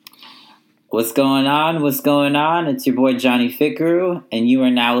What's going on? What's going on? It's your boy Johnny Fickeru, and you are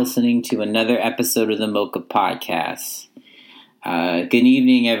now listening to another episode of the Mocha Podcast. Good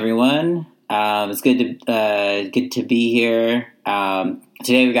evening, everyone. It's good to be here.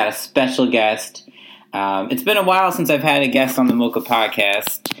 Today we got a special guest. It's been a while since I've had a guest on the Mocha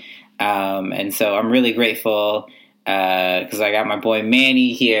Podcast, and so I'm really grateful because I got my boy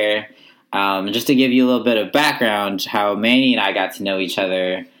Manny here. Just to give you a little bit of background, how Manny and I got to know each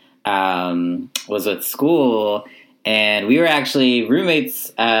other was at school, and we were actually roommates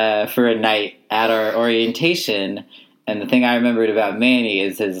for a night at our orientation. And the thing I remembered about Manny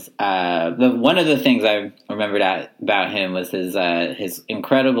is his one of the things I remembered about him was his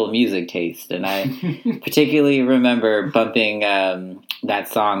incredible music taste, and I particularly remember bumping that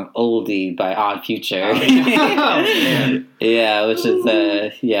song "Oldie" by Odd Future. Oh, yeah, which is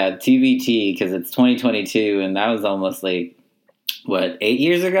TBT because it's 2022, and that was almost like. What, 8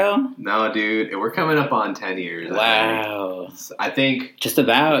 years ago? No, dude. We're coming up on 10 years. Wow. I think. Just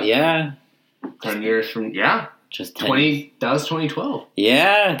about, yeah. 10 years from, yeah. Just 10. That was 2012.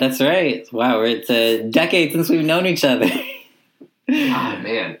 Yeah, that's right. Wow, it's a decade since we've known each other. Ah,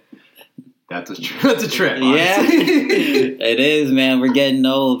 man. That's a trip. Honestly. Yeah, it is, man. We're getting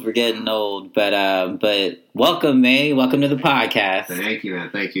old. But welcome, May. Welcome to the podcast. Thank you, man.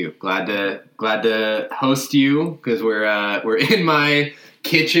 Thank you. Glad to host you because we're in my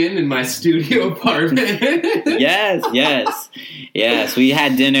kitchen in my studio apartment. Yes. We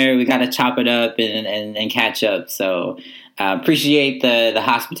had dinner. We got to chop it up and catch up. So appreciate the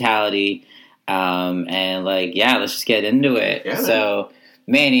hospitality. Let's just get into it. Yeah, so. Man.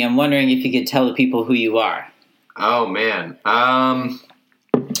 Manny, I'm wondering if you could tell the people who you are. Oh, man.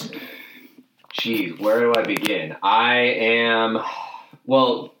 Geez, where do I begin? I am,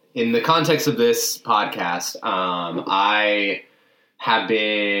 well, in the context of this podcast, I have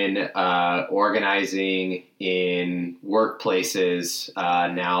been organizing in workplaces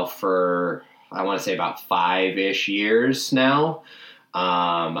now for, I want to say about 5-ish years now.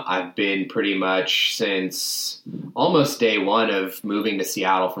 I've been pretty much since almost day one of moving to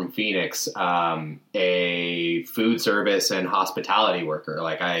Seattle from Phoenix, a food service and hospitality worker.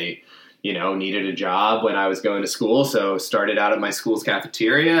 Like I, needed a job when I was going to school. So started out at my school's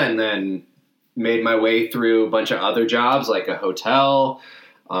cafeteria and then made my way through a bunch of other jobs like a hotel.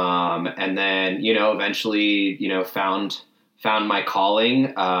 And then, eventually, found my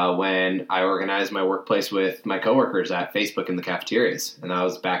calling when I organized my workplace with my coworkers at Facebook in the cafeterias, and that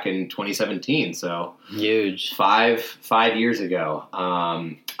was back in 2017. So huge, 5 years ago.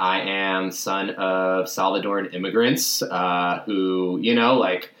 I am son of Salvadoran immigrants who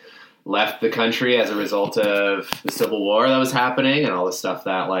left the country as a result of the Civil War that was happening and all the stuff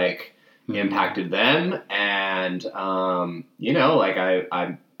that impacted them. And I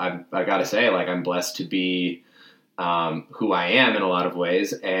gotta say, I'm blessed to be who I am in a lot of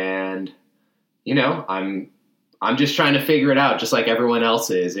ways. And, I'm just trying to figure it out just like everyone else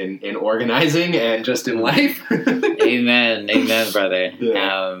is in organizing and just in life. Amen, brother.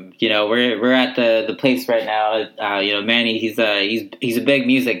 Yeah. We're at the place right now. Manny, he's a big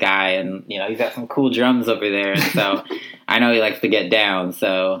music guy, and, he's got some cool drums over there. And so I know he likes to get down.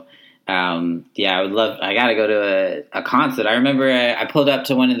 So, I gotta go to a concert. I remember I pulled up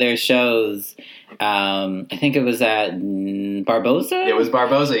to one of their shows. I think it was at Barboza? It was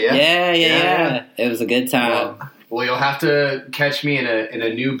Barboza, yeah. Yeah. It was a good time. Well, you'll have to catch me in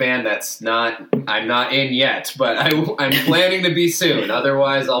a new band I'm not in yet, but I'm planning to be soon.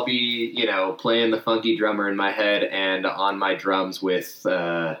 Otherwise, I'll be, playing the funky drummer in my head and on my drums with,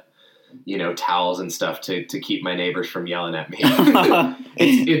 towels and stuff to keep my neighbors from yelling at me.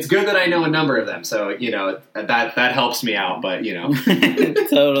 It's good that I know a number of them, so that helps me out. But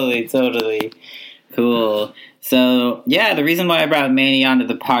totally cool. So the reason why I brought Manny onto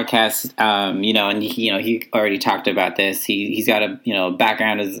the podcast, and he already talked about this. He's got a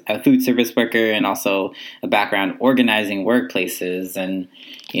background as a food service worker and also a background organizing workplaces. And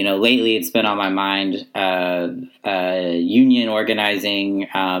lately it's been on my mind, union organizing,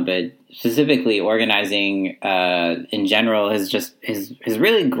 but specifically organizing in general has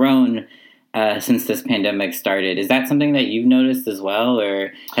really grown since this pandemic started. Is that something that you've noticed as well,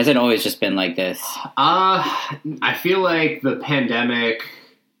 or has it always just been like this? I feel like the pandemic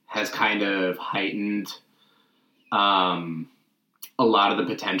has kind of heightened a lot of the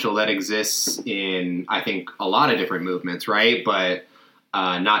potential that exists in, I think, a lot of different movements, right? But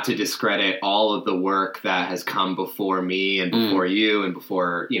not to discredit all of the work that has come before me and before you and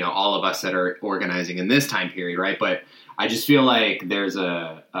before, all of us that are organizing in this time period, right? But I just feel like there's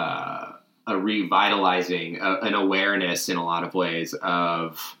a revitalizing, an awareness in a lot of ways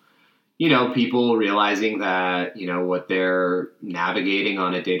of, people realizing that, what they're navigating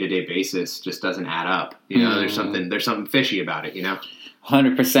on a day-to-day basis just doesn't add up. There's something fishy about it,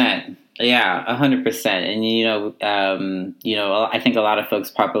 100%. Yeah, 100%. And, I think a lot of folks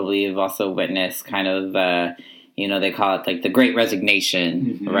probably have also witnessed kind of, they call it like the Great Resignation,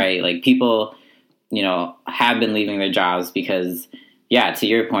 mm-hmm. right? Like people, have been leaving their jobs because, yeah, to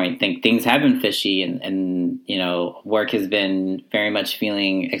your point, things have been fishy and work has been very much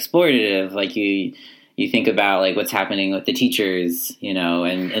feeling exploitative. Like you think about like what's happening with the teachers,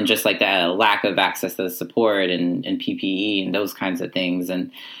 and just like the lack of access to support and PPE and those kinds of things.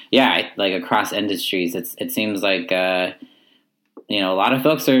 And yeah, like across industries, it seems like, a lot of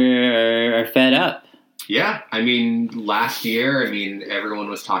folks are fed up. Yeah, last year, everyone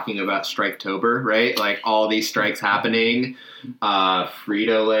was talking about Striketober, right? Like all these strikes happening,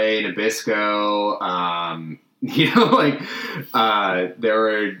 Frito-Lay, Nabisco, there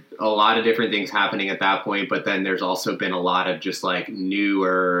were a lot of different things happening at that point, but then there's also been a lot of just like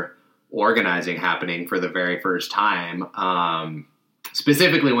newer organizing happening for the very first time,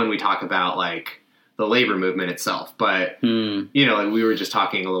 specifically when we talk about like the labor movement itself. But, like we were just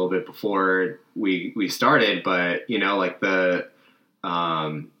talking a little bit before we started, but, like the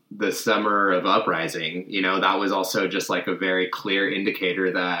summer of uprising, that was also just like a very clear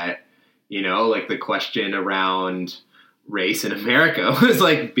indicator that, like the question around race in America was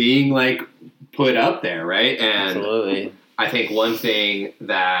like being like put up there. Right. And absolutely. I think one thing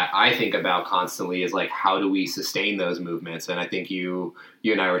that I think about constantly is like, how do we sustain those movements? And I think you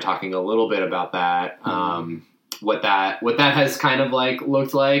and I were talking a little bit about that, what that has kind of like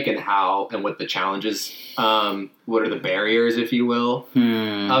looked like and what the challenges, what are the barriers, if you will,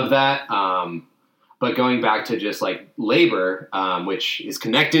 of that. But going back to just like labor, which is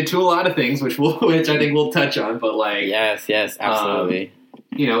connected to a lot of things, which I think we'll touch on, but like, yes, absolutely.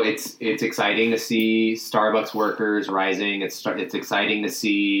 It's exciting to see Starbucks workers rising. It's exciting to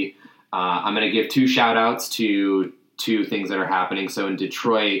see. I'm going to give two shout outs to two things that are happening. So in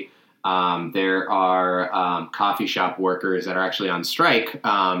Detroit, there are coffee shop workers that are actually on strike,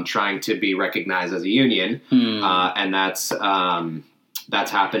 trying to be recognized as a union, and that's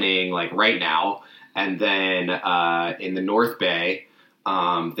happening like right now. And then in the North Bay,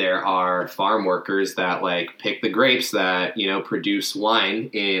 there are farm workers that like pick the grapes that produce wine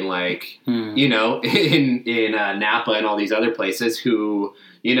in like in Napa and all these other places who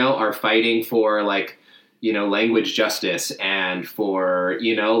are fighting for like language justice and for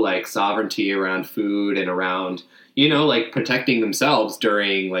like sovereignty around food and around like protecting themselves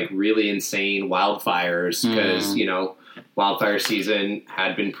during like really insane wildfires, because wildfire season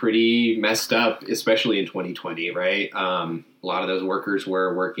had been pretty messed up, especially in 2020, right? A lot of those workers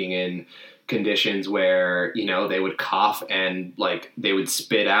were working in conditions where, they would cough and like they would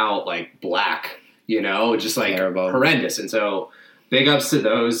spit out like black, just like terrible, horrendous. And so big ups to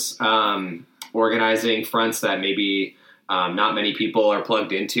those organizing fronts that maybe not many people are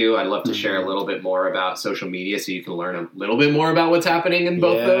plugged into. I'd love to share a little bit more about social media so you can learn a little bit more about what's happening in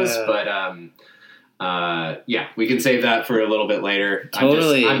both those. But we can save that for a little bit later.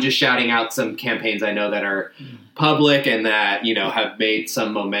 Totally. I'm just shouting out some campaigns I know that are public and that, have made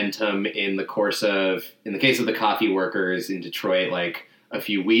some momentum in the case of the coffee workers in Detroit, like a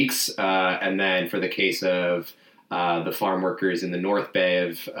few weeks. And then for the case of the farm workers in the North Bay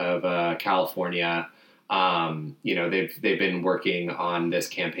of California, they've been working on this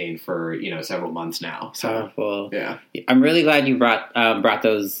campaign for, several months now. So, powerful. Yeah. I'm really glad you brought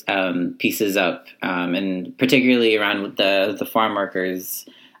those pieces up, and particularly around the farm workers,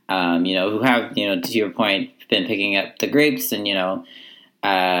 who have, to your point, been picking up the grapes and,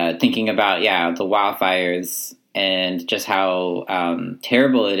 thinking about, the wildfires and just how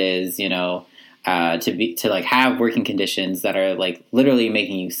terrible it is, to like have working conditions that are like literally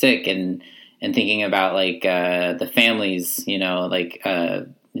making you sick, and thinking about like the families,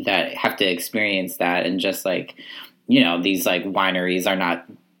 that have to experience that, and just like, these like wineries are not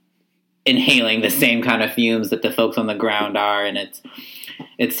inhaling the same kind of fumes that the folks on the ground are, and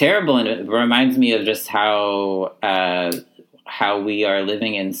it's terrible, and it reminds me of just how we are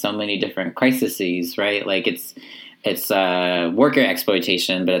living in so many different crises, right? Like it's worker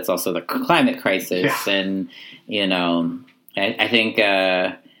exploitation, but it's also the climate crisis, and I think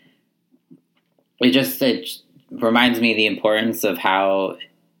it reminds me of the importance of how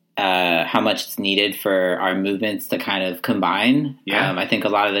much it's needed for our movements to kind of combine. I think a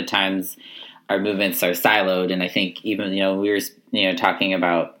lot of the times our movements are siloed, and I think even we were talking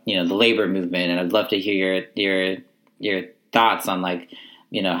about the labor movement, and I'd love to hear your thoughts on like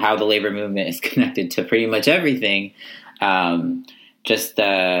how the labor movement is connected to pretty much everything.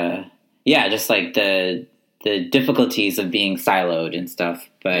 yeah, just like the difficulties of being siloed and stuff.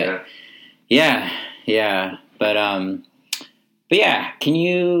 But yeah. But yeah, can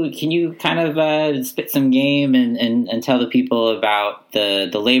you kind of spit some game and tell the people about the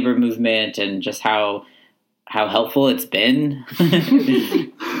labor movement and just how helpful it's been?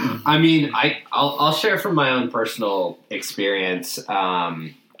 I mean, I'll share from my own personal experience,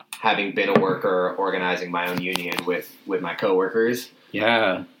 having been a worker, organizing my own union with my coworkers.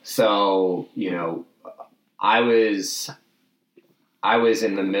 Yeah. So, I was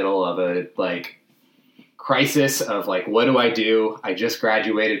in the middle of a crisis of what do I do? I just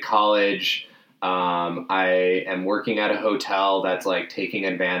graduated college. I am working at a hotel that's taking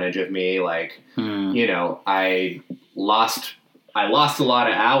advantage of me. I lost a lot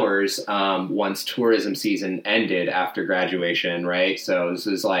of hours once tourism season ended after graduation, right? So this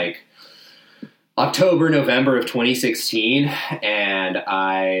is October, November of 2016, and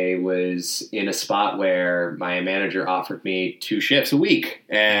I was in a spot where my manager offered me 2 shifts a week,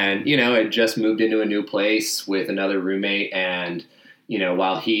 and had just moved into a new place with another roommate, and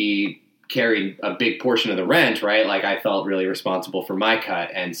while he carried a big portion of the rent, right, I felt really responsible for my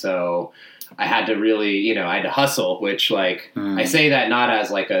cut, and so I had to really, I had to hustle, which I say that not as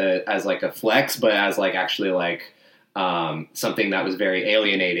a flex, but as actually something that was very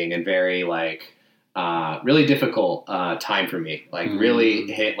alienating and very really difficult time for me.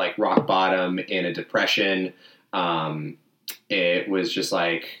 Really hit rock bottom in a depression. It was just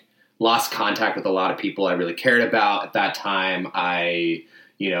lost contact with a lot of people I really cared about at that time. I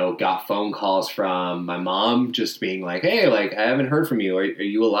got phone calls from my mom just being hey, I haven't heard from you. Are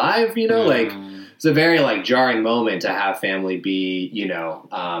you alive? It's a very jarring moment to have family be,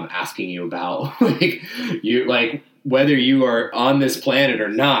 asking you about whether you are on this planet or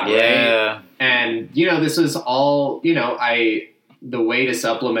not. Yeah. Right? And, this was all, the way to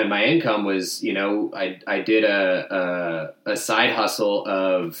supplement my income was, I did a side hustle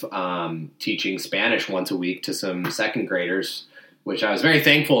of teaching Spanish once a week to some second graders, which I was very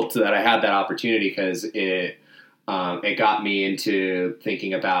thankful that I had that opportunity because it got me into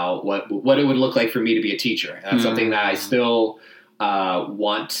thinking about what it would look like for me to be a teacher. And that's something that I still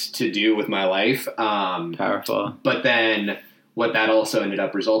want to do with my life. Powerful. But then what that also ended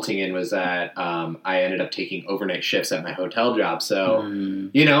up resulting in was that I ended up taking overnight shifts at my hotel job. So,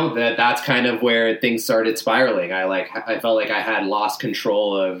 that's kind of where things started spiraling. I felt like I had lost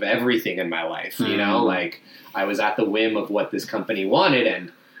control of everything in my life, I was at the whim of what this company wanted.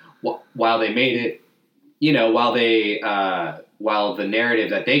 And while they made it, while the narrative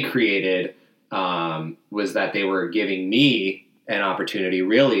that they created was that they were giving me an opportunity,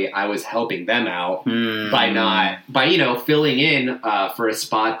 really, I was helping them out by filling in for a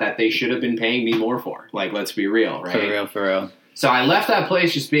spot that they should have been paying me more for. Let's be real, right? For real. So I left that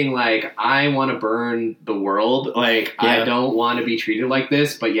place just being I want to I don't want to be treated like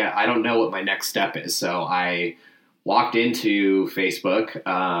this, but yet I don't know what my next step is. So I walked into Facebook,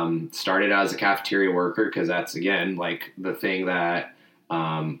 started out as a cafeteria worker because that's, again, the thing that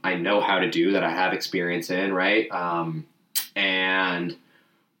I know how to do, that I have experience in, right? And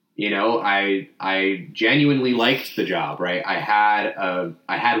I genuinely liked the job, right?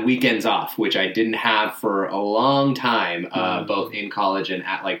 I had weekends off, which I didn't have for a long time, both in college and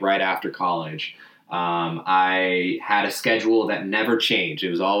at right after college. I had a schedule that never changed. It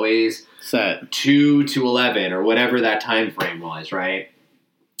was always set 2 to 11 or whatever that time frame was, right?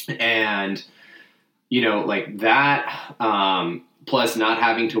 And that, plus not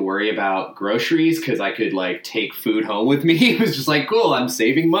having to worry about groceries because I could take food home with me. It was just cool, I'm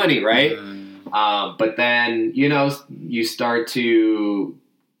saving money, right? But then, you start to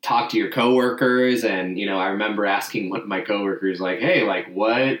talk to your coworkers, and, I remember asking my coworkers, hey, what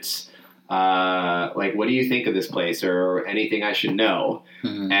do you think of this place or anything I should know?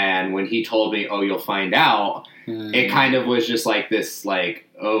 And when he told me, oh, you'll find out, it kind of was just this,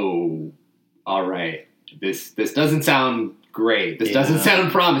 oh, all right, this doesn't sound great. This doesn't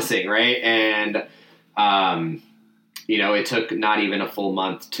sound promising, right? And, it took not even a full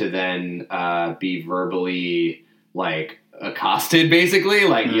month to then be verbally, accosted, basically,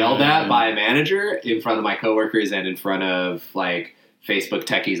 yelled at by a manager in front of my coworkers and in front of, Facebook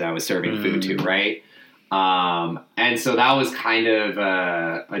techies I was serving food to, right? And so that was kind of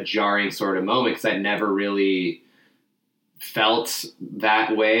a jarring sort of moment because I'd never really felt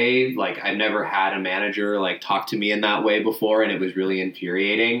that way. I've never had a manager talk to me in that way before, and it was really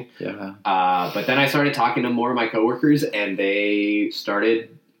infuriating. Yeah. But then I started talking to more of my coworkers, and they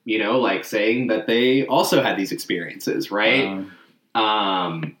started, saying that they also had these experiences, right?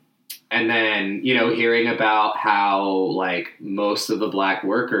 And then, hearing about how, like, most of the black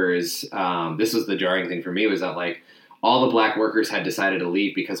workers, this was the jarring thing for me, was that, like, all the black workers had decided to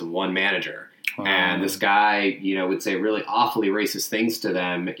leave because of one manager. And this guy, would say really awfully racist things to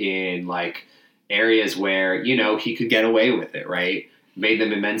them in, like, areas where, he could get away with it, right? Made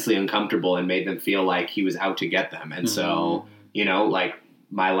them immensely uncomfortable and made them feel like he was out to get them. And so, like,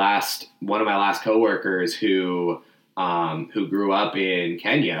 one of my last coworkers who grew up in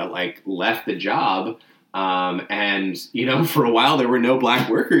Kenya, like, left the job. And, for a while there were no black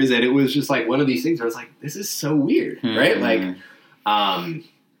workers, and it was just like one of these things where it's like, this is so weird, right? Like,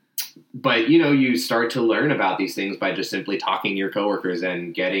 but, you start to learn about these things by just simply talking to your coworkers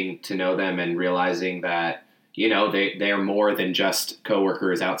and getting to know them and realizing that, they are more than just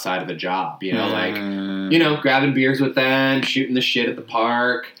coworkers outside of the job, grabbing beers with them, shooting the shit at the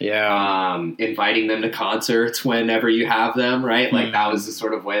park, inviting them to concerts whenever you have them, right? Like, that was the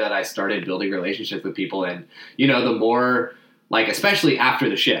sort of way that I started building relationships with people. And, the more, like, especially after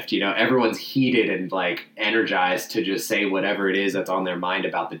the shift, everyone's heated and, like, energized to just say whatever it is that's on their mind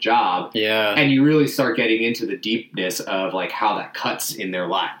about the job. Yeah. And you really start getting into the deepness of, like, how that cuts in their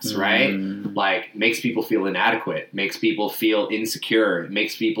lives, right? Like, makes people feel inadequate, makes people feel insecure,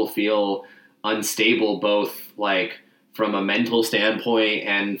 makes people feel unstable, both, like, from a mental standpoint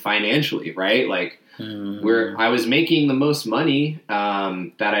and financially, right? Like, I was making the most money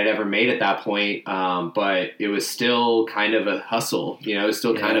that I'd ever made at that point, but it was still kind of a hustle. It was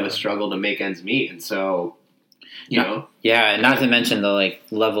still kind of a struggle to make ends meet, and so and not to mention the, like,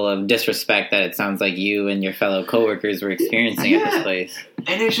 level of disrespect that it sounds like you and your fellow coworkers were experiencing at this place.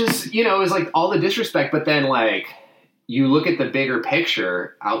 And it's just it was like all the disrespect, but then, like, you look at the bigger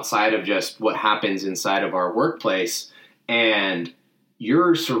picture outside of just what happens inside of our workplace, and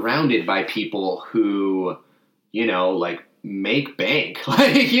you're surrounded by people who, like, make bank.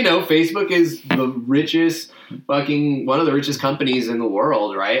 Like, Facebook is the richest one of the richest companies in the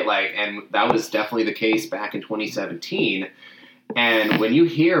world, right? Like, and that was definitely the case back in 2017. And when you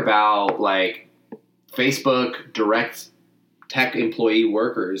hear about, like, Facebook direct tech employee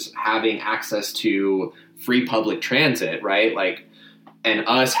workers having access to free public transit, right? Like, and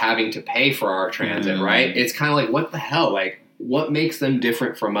us having to pay for our transit, right? It's kind of like, what the hell? Like, what makes them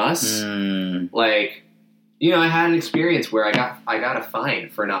different from us? Like, I had an experience where I got a fine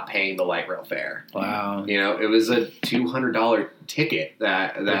for not paying the light rail fare. Wow. It was a $200 ticket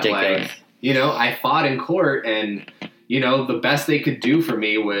that ridiculous. Like, I fought in court, and, the best they could do for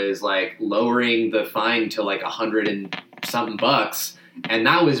me was, like, lowering the fine to, like, $100 and something bucks. And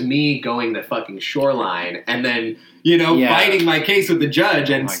that was me going to fucking Shoreline and then, fighting my case with the judge.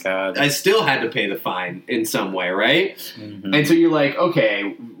 And I still had to pay the fine in some way, right? And so you're like,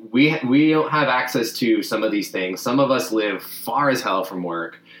 okay, we don't have access to some of these things. Some of us live far as hell from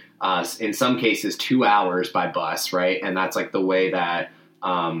work. In some cases, 2 hours by bus, right? And that's, like, the way that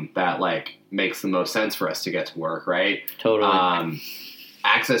like, makes the most sense for us to get to work, right? Totally.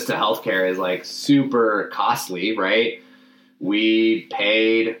 Access to healthcare is, like, super costly, right? We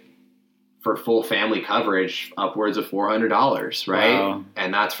paid for full family coverage upwards of $400, right? Wow.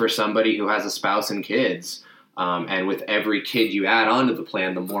 And that's for somebody who has a spouse and kids. And with every kid you add onto the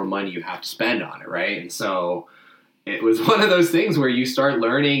plan, the more money you have to spend on it, right? And so it was one of those things where you start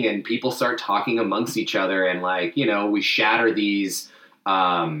learning and people start talking amongst each other, and, like, we shatter these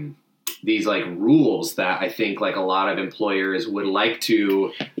like, rules that I think, like, a lot of employers would like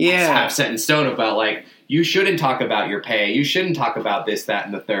to have set in stone about, like, you shouldn't talk about your pay, you shouldn't talk about this, that,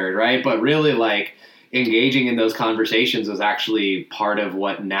 and the third, right? But really, like, engaging in those conversations was actually part of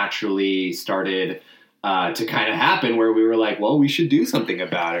what naturally started to kind of happen, where we were like, well, we should do something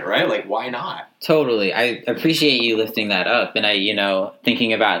about it, right? Like, why not? Totally. I appreciate you lifting that up. And I,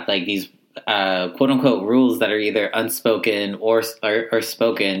 thinking about, like, these quote unquote rules that are either unspoken or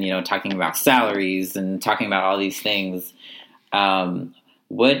spoken, talking about salaries and talking about all these things. Why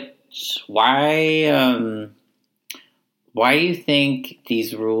do you think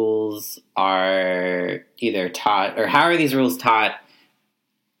these rules are either taught, or how are these rules taught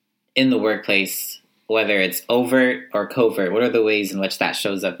in the workplace, whether it's overt or covert? What are the ways in which that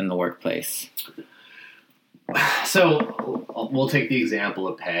shows up in the workplace? So we'll take the example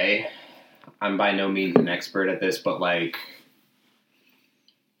of pay. I'm by no means an expert at this, but, like,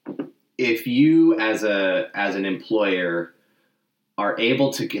 if you as an employer are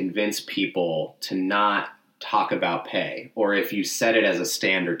able to convince people to not talk about pay, or if you set it as a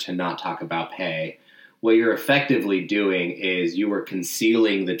standard to not talk about pay, what you're effectively doing is you are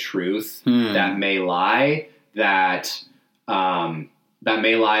concealing the truth that may lie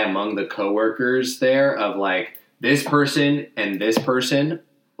among the coworkers there, of, like, this person and this person,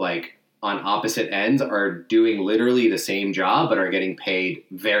 like, on opposite ends are doing literally the same job, but are getting paid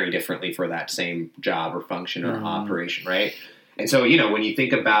very differently for that same job or function or operation, right? And so, when you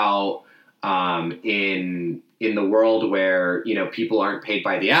think about in the world where, people aren't paid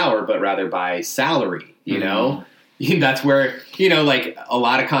by the hour, but rather by salary, that's where, like a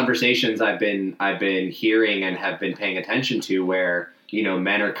lot of conversations I've been hearing and have been paying attention to where,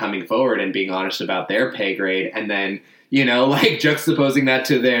 men are coming forward and being honest about their pay grade, and then, like juxtaposing that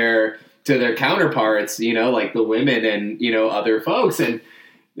to their counterparts, like the women and, other folks. And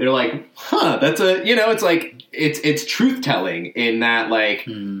they're like, that's it's like, it's truth telling in that like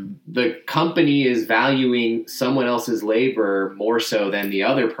the company is valuing someone else's labor more so than the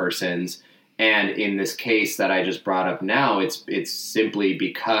other person's. And in this case that I just brought up now, it's simply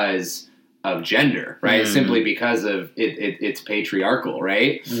because of gender, right? It's simply because of it's patriarchal,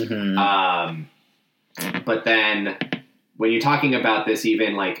 right? But then when you're talking about this,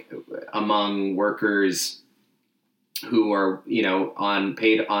 even like among workers who are,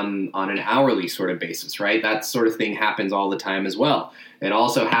 paid on an hourly sort of basis, right? That sort of thing happens all the time as well. It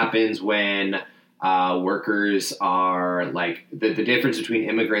also happens when workers are like the difference between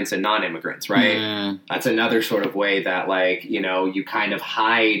immigrants and non-immigrants, right? That's another sort of way that like, you kind of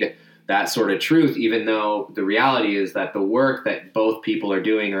hide that sort of truth, even though the reality is that the work that both people are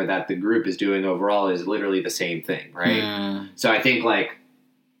doing or that the group is doing overall is literally the same thing, right? So I think like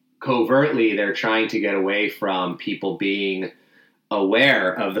covertly they're trying to get away from people being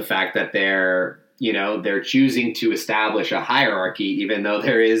aware of the fact that they're choosing to establish a hierarchy, even though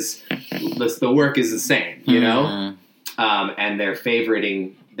the work is the same, and they're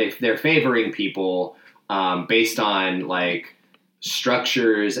favoring people based on like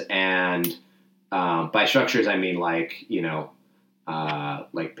structures, and by structures I mean like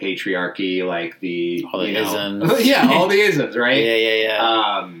like patriarchy, like all the isms. all the isms, right?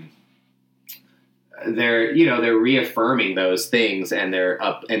 Yeah. They're reaffirming those things, and they're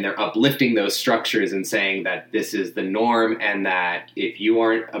uplifting those structures and saying that this is the norm, and that if you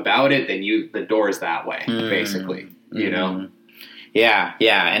aren't about it, then the door is that way, basically. Yeah,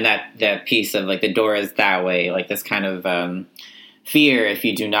 and that piece of like the door is that way, like this kind of fear if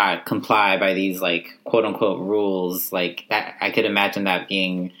you do not comply by these like quote unquote rules, like that. I could imagine that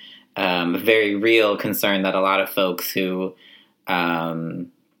being a very real concern that a lot of folks who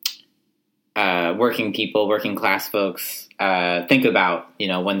working class folks think about,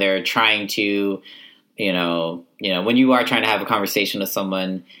 when they're trying to, when you are trying to have a conversation with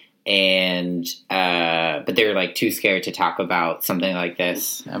someone and but they're like too scared to talk about something like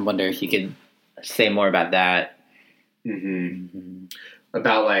this. I wonder if you could say more about that.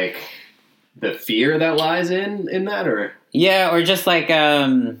 About like the fear that lies in that, or or just like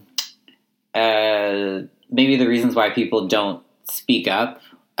maybe the reasons why people don't speak up.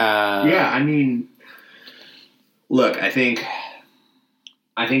 I mean, look, I think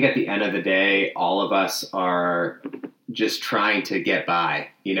at the end of the day, all of us are just trying to get by.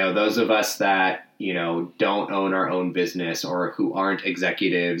 Those of us that, don't own our own business, or who aren't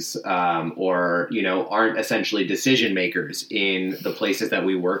executives, or, aren't essentially decision makers in the places that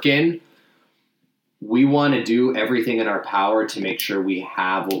we work in. We want to do everything in our power to make sure we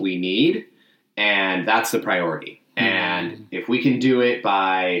have what we need. And that's the priority. And if we can do it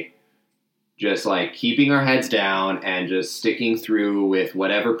by just like keeping our heads down and just sticking through with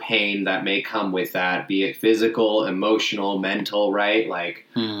whatever pain that may come with that, be it physical, emotional, mental, right? Like,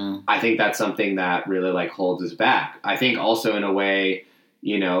 I think that's something that really like holds us back. I think also in a way,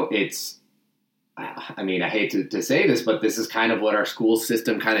 it's, I mean, I hate to say this, but this is kind of what our school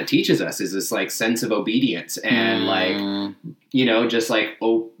system kind of teaches us, is this like sense of obedience and like, just like,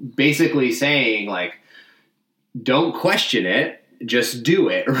 basically saying like, don't question it, just do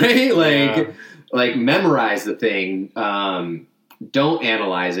it, right? Like memorize the thing. Don't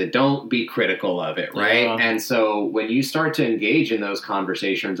analyze it. Don't be critical of it, right? Yeah. And so when you start to engage in those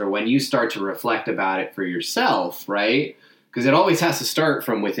conversations, or when you start to reflect about it for yourself, right? Because it always has to start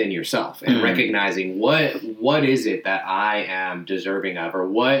from within yourself, and recognizing what is it that I am deserving of, or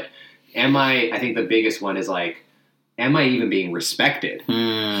what am I think the biggest one is like, am I even being respected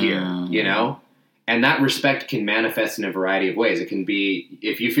here, And that respect can manifest in a variety of ways. It can be,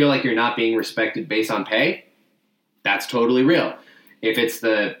 if you feel like you're not being respected based on pay, that's totally real. If it's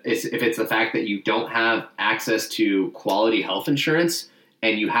the fact that you don't have access to quality health insurance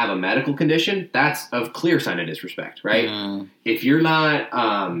and you have a medical condition, that's a clear sign of disrespect, right? If you're not,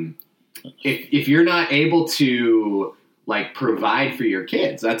 if you're not able to like provide for your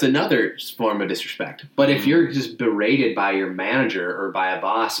kids, that's another form of disrespect. But if you're just berated by your manager or by a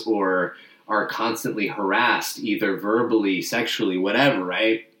boss, or are constantly harassed, either verbally, sexually, whatever,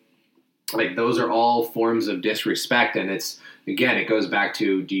 right? like those are all forms of disrespect. And it's, again, it goes back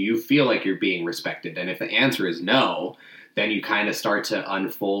to, do you feel like you're being respected? And if the answer is no, then you kind of start to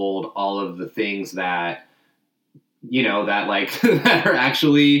unfold all of the things that, you know, that like that are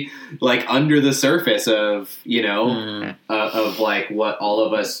actually like under the surface of, you know, of like what all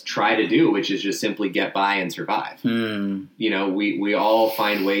of us try to do, which is just simply get by and survive. You know, we all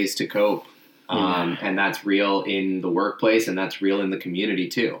find ways to cope. And that's real in the workplace, and that's real in the community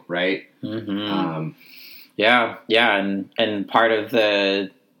too. Right. Yeah. And part of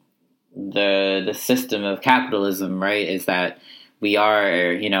the system of capitalism, right, is that we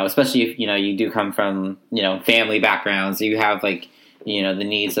are, you know, especially if, you know, you do come from, you know, family backgrounds, you have like, you know, the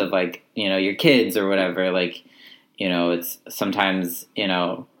needs of like, you know, your kids or whatever, like, you know, it's sometimes, you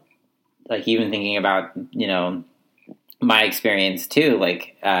know, like even thinking about, you know, my experience too,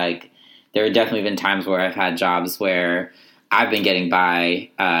 like there have definitely been times where I've had jobs where I've been getting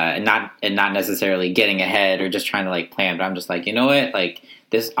by, and not necessarily getting ahead or just trying to like plan, but I'm just like, you know what, like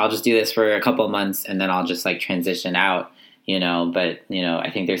this, I'll just do this for a couple of months and then I'll just like transition out, you know. But, you know,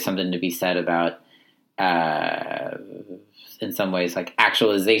 I think there's something to be said about, in some ways, like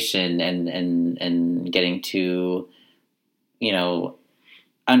actualization and getting to, you know,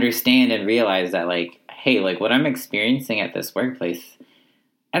 understand and realize that like, hey, like what I'm experiencing at this workplace,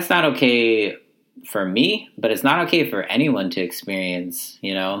 that's not okay for me, but it's not okay for anyone to experience,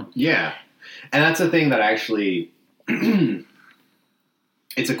 you know? Yeah. And that's the thing that actually,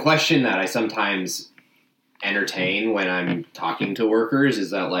 it's a question that I sometimes entertain when I'm talking to workers,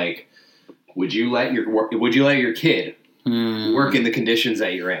 is that like, would you let your kid work in the conditions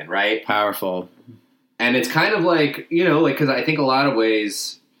that you're in, right? Powerful. And it's kind of like, you know, like, cause I think a lot of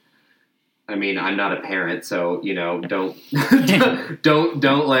ways, I mean, I'm not a parent, so, you know, don't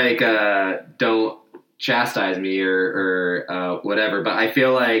chastise me or whatever. But I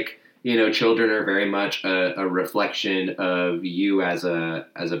feel like, you know, children are very much a reflection of you as a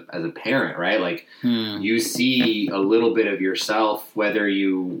parent, right? Like you see a little bit of yourself, whether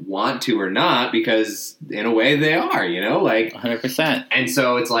you want to or not, because in a way they are, you know, like 100%. And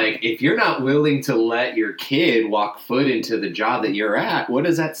so it's like, if you're not willing to let your kid walk foot into the job that you're at, what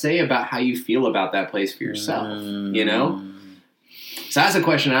does that say about how you feel about that place for yourself? You know? So that's a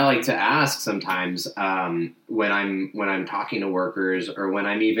question I like to ask sometimes when I'm talking to workers, or when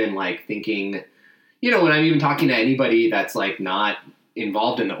I'm even like thinking, you know, when I'm even talking to anybody that's like not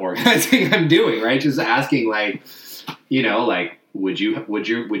involved in the organizing I'm doing, right? Just asking like, you know, like, would you let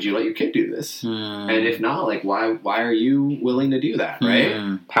your kid do this? And if not, like, why are you willing to do that,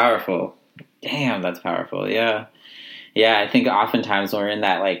 right? Powerful. Damn, that's powerful. Yeah. Yeah, I think oftentimes when we're in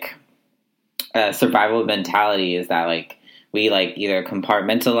that like survival mentality, is that like we like either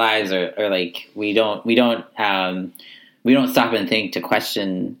compartmentalize or like we don't stop and think to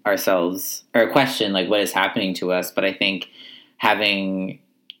question ourselves or question like what is happening to us. But I think having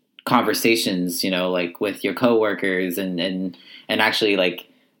conversations, you know, like with your coworkers and actually like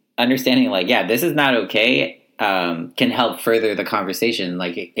understanding like, yeah, this is not okay, can help further the conversation.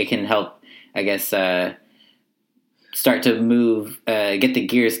 Like it can help, I guess, start to move, get the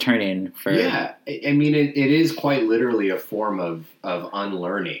gears turning for. Yeah. I mean, it is quite literally a form of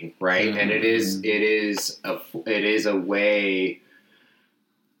unlearning, right? And it is a way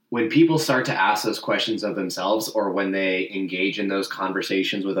when people start to ask those questions of themselves, or when they engage in those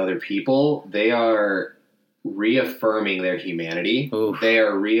conversations with other people, they are reaffirming their humanity. Oof. They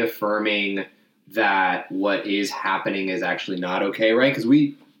are reaffirming that what is happening is actually not okay, right? Because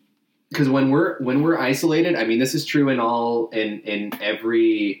when we're isolated, I mean, this is true in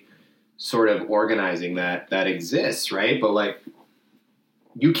every sort of organizing that exists, right? But like,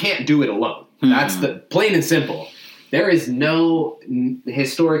 you can't do it alone. That's the plain and simple. There is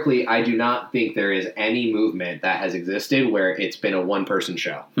historically, I do not think there is any movement that has existed where it's been a one-person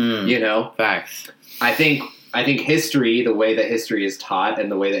show. You know? Facts. I think history, the way that history is taught and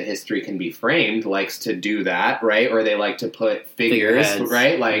the way that history can be framed, likes to do that, right? Or they like to put figures,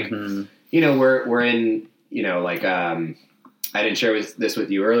 right? Like, you know, we're in, you know, like, I didn't share this with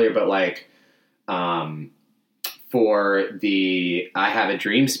you earlier, but like, for the I Have a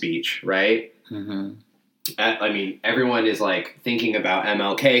Dream speech, right? I mean, everyone is like thinking about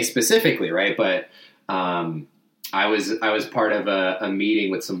MLK specifically, right? But I was part of a meeting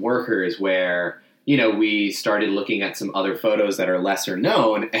with some workers where, you know, we started looking at some other photos that are lesser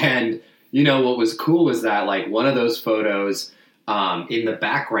known. And, you know, what was cool was that like one of those photos, in the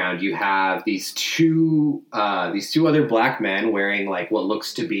background, you have these two other black men wearing like what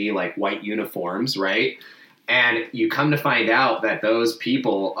looks to be like white uniforms, right? And you come to find out that those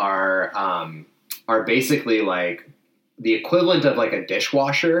people are basically like the equivalent of like a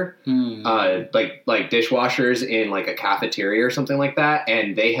dishwasher, like dishwashers in like a cafeteria or something like that.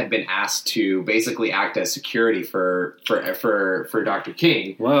 And they had been asked to basically act as security for Dr.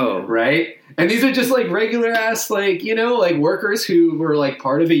 King. Whoa. Right. And these are just like regular ass, like, you know, like workers who were like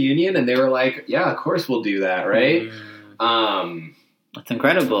part of a union, and they were like, yeah, of course we'll do that. Right. That's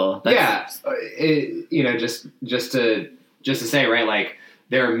incredible. You know, just to say, right. Like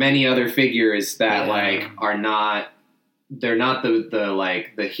there are many other figures that like are not, they're not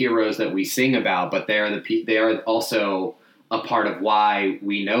the heroes that we sing about, but they are also a part of why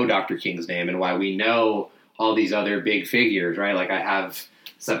we know Dr. King's name and why we know all these other big figures, right? Like I have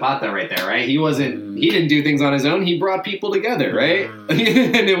Zapata right there, right? He didn't do things on his own. He brought people together, right? And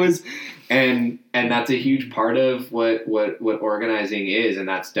it was, and that's a huge part of what organizing is. And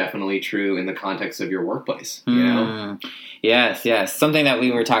that's definitely true in the context of your workplace, you know? Yes. Something that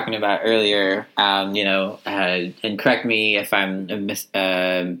we were talking about earlier, you know, and correct me if I'm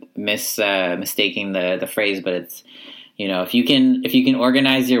mistaking the phrase, but it's, you know, if you can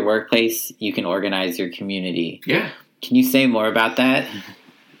organize your workplace, you can organize your community. Yeah. Can you say more about that?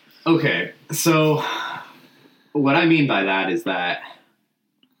 Okay. So what I mean by that is that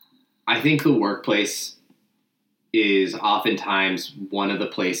I think the workplace is oftentimes one of the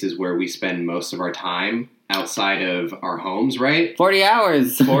places where we spend most of our time outside of our homes, right? 40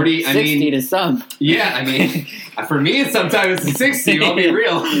 hours. 40, 60 to some. Yeah, I mean, for me, it's sometimes 60, I'll be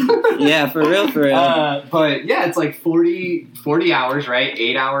real. Yeah, for real. But yeah, it's like 40 hours, right?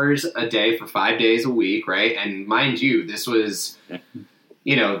 8 hours a day for 5 days a week, right? And mind you, this was,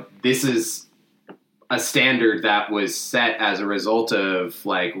 you know, this is a standard that was set as a result of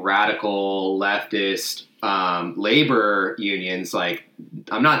like radical leftist labor unions. Like,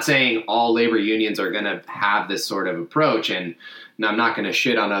 I'm not saying all labor unions are going to have this sort of approach, and I'm not going to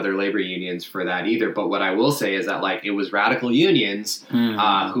shit on other labor unions for that either. But what I will say is that like it was radical unions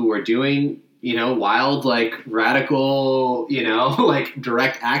who were doing, you know, wild, like radical, you know, like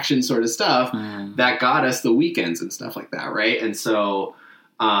direct action sort of stuff that got us the weekends and stuff like that. Right. And so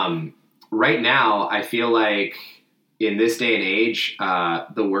right now I feel like in this day and age,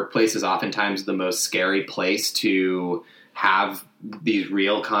 the workplace is oftentimes the most scary place to have these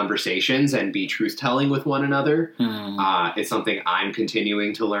real conversations and be truth-telling with one another. It's something I'm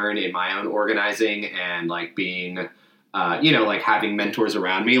continuing to learn in my own organizing, and like being, you know, like having mentors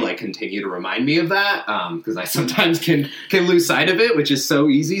around me, like continue to remind me of that. Cause I sometimes can lose sight of it, which is so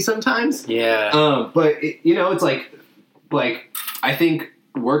easy sometimes. Yeah. But you know, it's like I think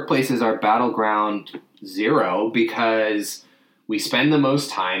workplaces are battleground zero because we spend the most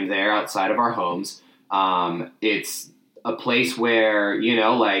time there outside of our homes. It's a place where, you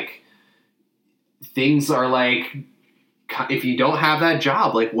know, like things are like, if you don't have that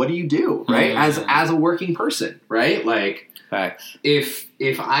job, like what do you do, right? As a working person, right? Like, facts. If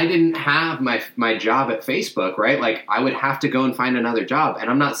I didn't have my job at Facebook, right? Like I would have to go and find another job. And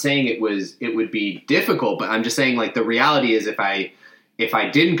I'm not saying it would be difficult, but I'm just saying like the reality is if I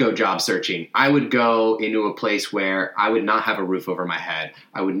didn't go job searching, I would go into a place where I would not have a roof over my head.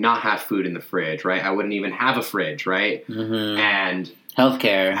 I would not have food in the fridge, right? I wouldn't even have a fridge, right? And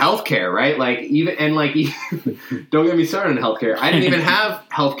healthcare, right? Like don't get me started on healthcare. I didn't even have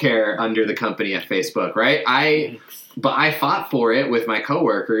healthcare under the company at Facebook, right? But I fought for it with my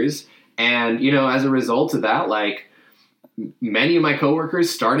coworkers, and you know, as a result of that, like many of my coworkers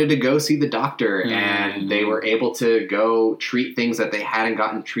started to go see the doctor, and they were able to go treat things that they hadn't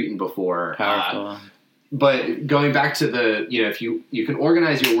gotten treated before. Powerful. But going back to the, you know, if you can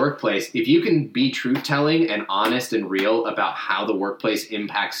organize your workplace, if you can be truth-telling and honest and real about how the workplace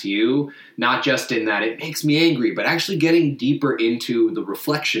impacts you, not just in that it makes me angry, but actually getting deeper into the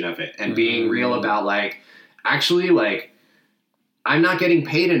reflection of it and being real about like, actually like, I'm not getting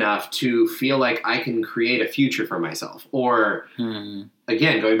paid enough to feel like I can create a future for myself. Or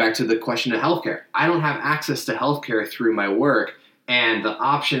again, going back to the question of healthcare, I don't have access to healthcare through my work, and the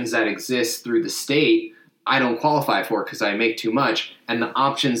options that exist through the state, I don't qualify for because I make too much. And the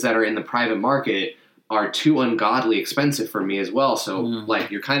options that are in the private market are too ungodly expensive for me as well. So like,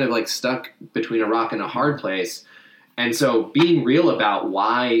 you're kind of like stuck between a rock and a hard place. And so being real about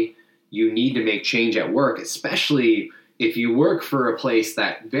why you need to make change at work, especially if you work for a place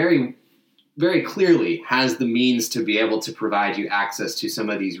that very, very clearly has the means to be able to provide you access to some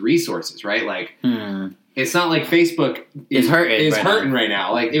of these resources, right? Like, it's not like Facebook is hurting right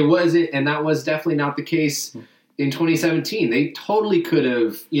now. Like it wasn't, and that was definitely not the case in 2017. They totally could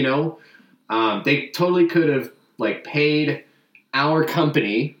have, you know, like paid our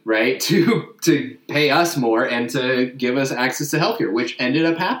company, right, to pay us more and to give us access to healthcare, which ended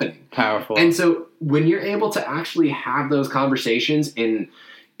up happening. Powerful. And so when you're able to actually have those conversations in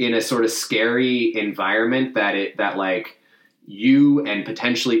a sort of scary environment that like you and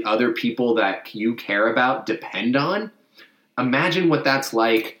potentially other people that you care about depend on, imagine what that's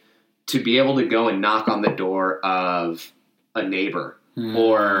like to be able to go and knock on the door of a neighbor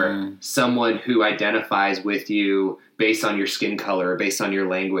or someone who identifies with you based on your skin color or based on your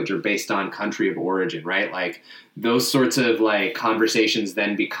language or based on country of origin, right? Like those sorts of like conversations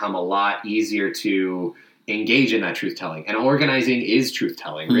then become a lot easier to engage in that truth telling. And organizing is truth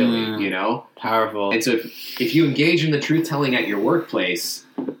telling, really, you know? Powerful. And so if you engage in the truth telling at your workplace,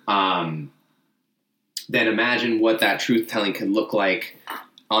 then imagine what that truth telling could look like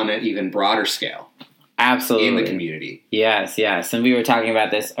on an even broader scale. Absolutely. In the community. Yes. And we were talking about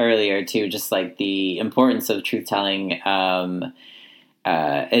this earlier too, just like the importance of truth telling,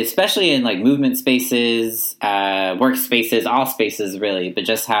 especially in like movement spaces, work spaces, all spaces really, but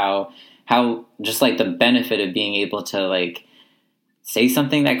just how just like the benefit of being able to like say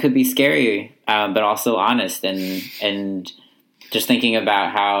something that could be scary, but also honest, and just thinking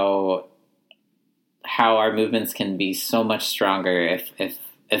about how our movements can be so much stronger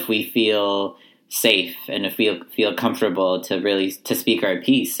if we feel safe and if we feel comfortable to speak our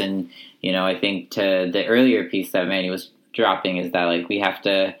piece. And, you know, I think to the earlier piece that Manny was dropping is that like we have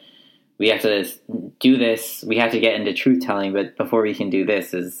to do this. We have to get into truth telling, but before we can do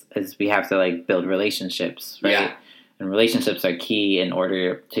this is we have to like build relationships, right? Yeah. And relationships are key in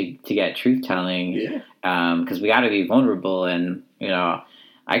order to get truth telling. Yeah. Because we got to be vulnerable, and you know,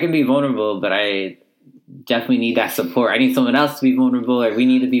 I can be vulnerable, but I definitely need that support. I need someone else to be vulnerable, or we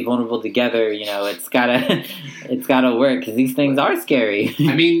need to be vulnerable together. You know, it's gotta work because these things are scary.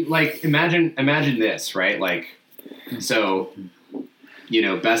 I mean, like imagine this, right? Like, so, you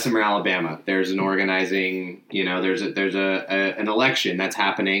know, Bessemer, Alabama. There's an organizing. You know, there's an election that's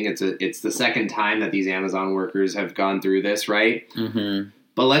happening. It's the second time that these Amazon workers have gone through this, right? Mm-hmm.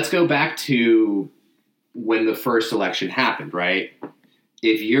 But let's go back to when the first election happened, right?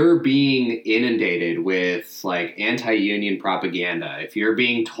 If you're being inundated with like anti-union propaganda, if you're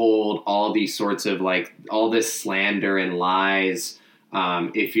being told all these sorts of like all this slander and lies,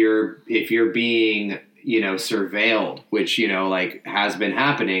 if you're being, you know, surveilled, which, you know, like has been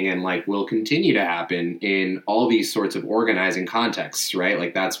happening and like will continue to happen in all these sorts of organizing contexts, right?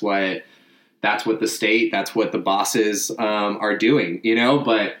 Like that's what the state, that's what the bosses are doing, you know,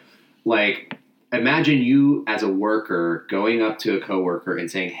 but like, imagine you as a worker going up to a coworker and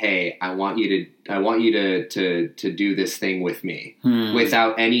saying, "Hey, I want you to do this thing with me,"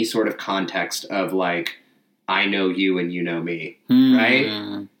 without any sort of context of like, I know you and you know me,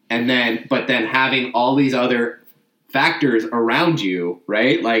 right? But then having all these other factors around you,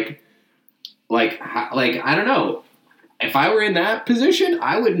 right? Like I don't know. If I were in that position,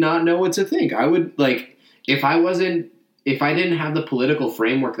 I would not know what to think. I would like if I didn't have the political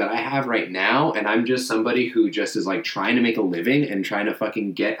framework that I have right now, and I'm just somebody who just is like trying to make a living and trying to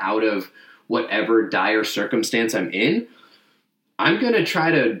fucking get out of whatever dire circumstance I'm in, I'm going to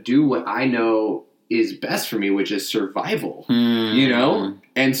try to do what I know is best for me, which is survival, you know,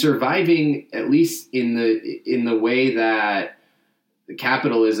 and surviving at least in the way that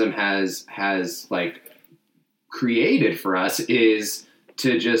capitalism has like created for us is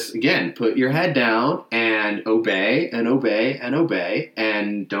to just, again, put your head down and obey and obey and obey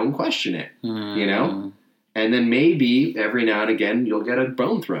and don't question it, you know? And then maybe every now and again you'll get a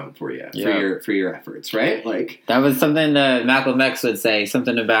bone thrown for you for your efforts, right? Like that was something that Malcolm X would say,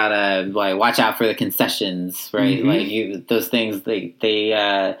 something about like watch out for the concessions, right? Mm-hmm. Like those things they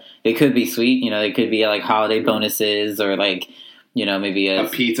could be sweet, you know, they could be like holiday bonuses or like, you know, maybe a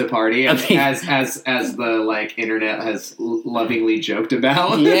pizza party, as the like internet has lovingly joked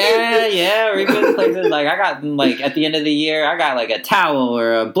about. yeah. Or even places like I got like at the end of the year, I got like a towel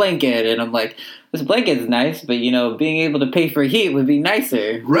or a blanket, and I'm like, this blanket's nice, but you know, being able to pay for heat would be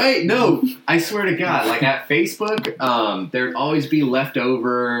nicer. Right? No, I swear to God, like at Facebook, there'd always be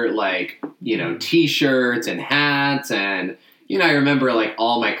leftover like, you know, T-shirts and hats and. You know, I remember like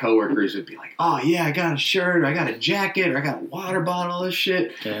all my coworkers would be like, "Oh yeah, I got a shirt, or I got a jacket, or I got a water bottle, all this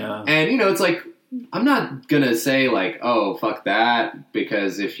shit." Yeah. And you know, it's like I'm not gonna say like, "Oh fuck that,"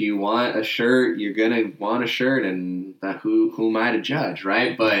 because if you want a shirt, you're gonna want a shirt, and that who am I to judge,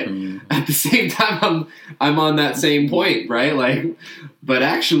 right? But at the same time, I'm on that same point, right? Like, but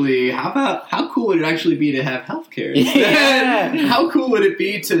actually, how cool would it actually be to have healthcare? Yeah. How cool would it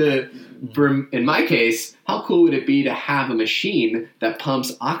be to in my case, how cool would it be to have a machine that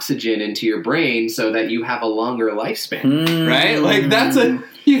pumps oxygen into your brain so that you have a longer lifespan, right? Like that's a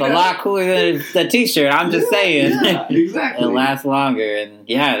lot cooler than the T-shirt. I'm just saying, yeah, exactly. It lasts longer, and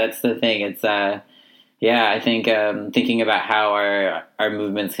yeah, that's the thing. It's Yeah, I think thinking about how our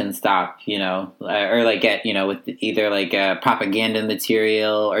movements can stop, or like get, with either like propaganda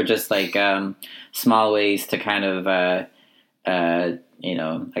material or just like small ways to kind of, I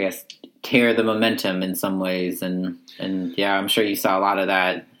guess tear the momentum in some ways. And yeah, I'm sure you saw a lot of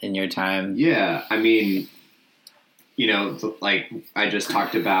that in your time. Yeah, I mean, like I just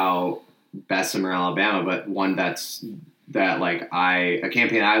talked about Bessemer, Alabama, but one a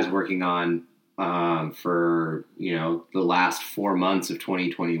campaign I was working on for, the last 4 months of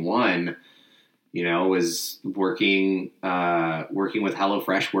 2021, was working with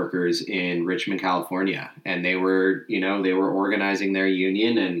HelloFresh workers in Richmond, California. And they were organizing their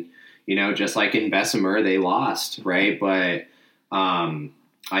union, and, just like in Bessemer, they lost. Right. But,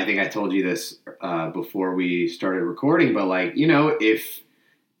 I think I told you this, before we started recording, but like,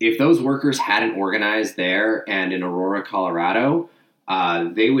 if those workers hadn't organized there and in Aurora, Colorado,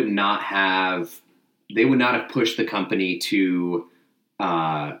 they would not have pushed the company to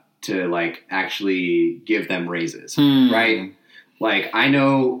like actually give them raises, right? Like I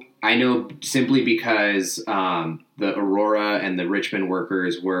know simply because the Aurora and the Richmond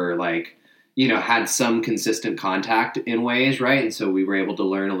workers were like, had some consistent contact in ways, right? And so we were able to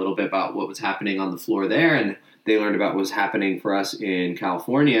learn a little bit about what was happening on the floor there, and they learned about what was happening for us in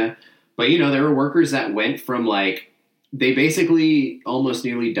California. But, there were workers that went from like, they basically almost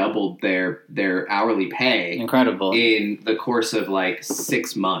nearly doubled their hourly pay. Incredible. In the course of like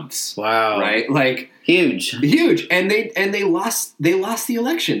 6 months. Wow. Right? Like huge. And they lost the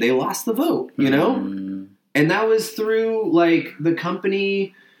election. They lost the vote, And that was through like the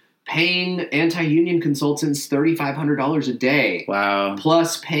company paying anti-union consultants $3,500 a day. Wow.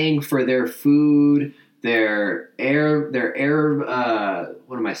 Plus paying for their food, their air,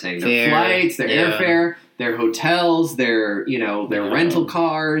 what am I saying? Their flights, their airfare, their hotels, their rental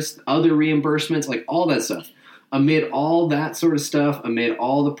cars, other reimbursements, like all that stuff. Amid all that sort of stuff, amid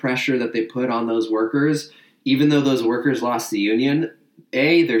all the pressure that they put on those workers, even though those workers lost the union,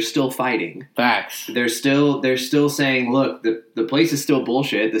 they're still fighting. Facts. They're still saying, look, the place is still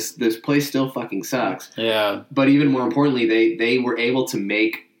bullshit. This place still fucking sucks. Yeah. But even more importantly, they were able to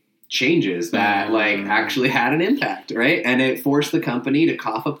make changes that like actually had an impact, right? And it forced the company to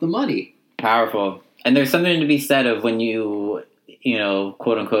cough up the money. Powerful. And there's something to be said of when you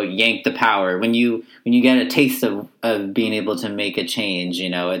quote unquote yank the power, when you get a taste of being able to make a change.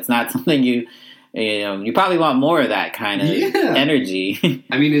 It's not something you probably want more of that kind of energy.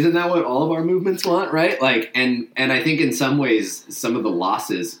 I mean, isn't that what all of our movements want, right? Like, and I think in some ways, some of the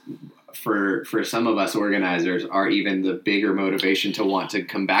losses for some of us organizers are even the bigger motivation to want to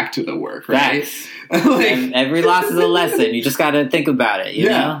come back to the work, right? Like, and every loss is a lesson. You just got to think about it, you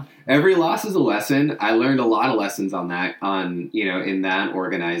know? Every loss is a lesson. I learned a lot of lessons in that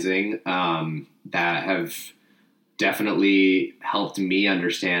organizing, that have definitely helped me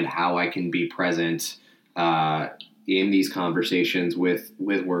understand how I can be present in these conversations with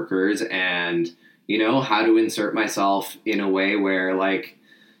workers, and how to insert myself in a way where like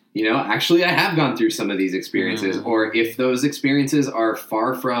actually I have gone through some of these experiences, or if those experiences are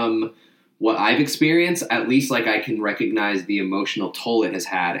far from what I've experienced, at least like I can recognize the emotional toll it has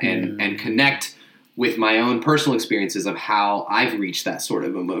had and connect with my own personal experiences of how I've reached that sort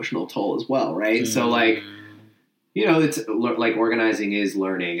of emotional toll as well, right? So like it's like organizing is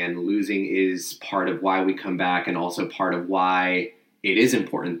learning, and losing is part of why we come back, and also part of why it is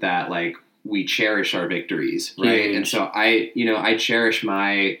important that like we cherish our victories, right? Huge. And so I cherish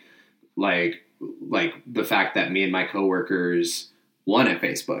my like the fact that me and my coworkers won at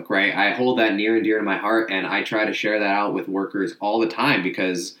Facebook, right? I hold that near and dear to my heart, and I try to share that out with workers all the time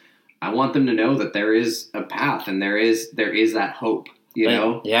because I want them to know that there is a path and there is that hope.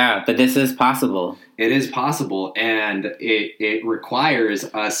 Yeah, but this is possible. It is possible, and it requires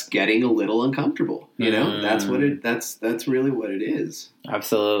us getting a little uncomfortable. That's what that's really what it is.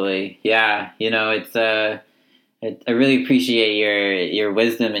 Absolutely, yeah. It's I really appreciate your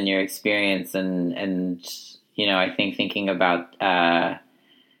wisdom and your experience, and I think thinking about back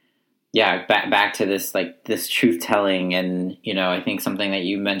to this like this truth telling, and I think something that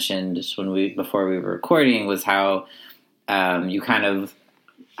you mentioned just before we were recording was how you kind of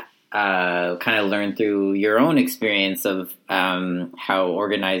learned through your own experience of how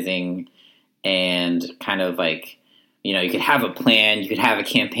organizing and kind of like you could have a plan, you could have a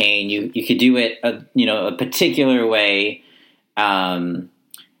campaign, you could do it a particular way, and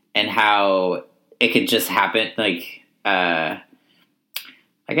how it could just happen. Like I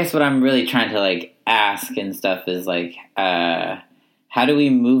guess what I'm really trying to like ask and stuff is like how do we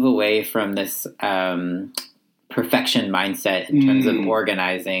move away from this perfection mindset in terms of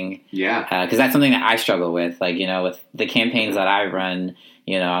organizing. Yeah. Because that's something that I struggle with. Like, with the campaigns that I run,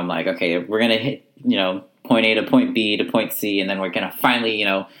 I'm like, okay, we're going to hit, point A to point B to point C, and then we're going to finally,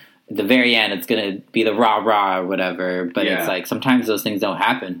 at the very end, it's going to be the rah-rah or whatever. But it's like sometimes those things don't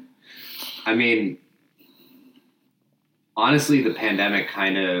happen. I mean, honestly, the pandemic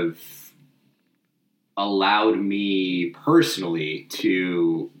kind of allowed me personally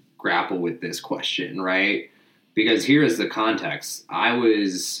to grapple with this question, right? Because here is the context. I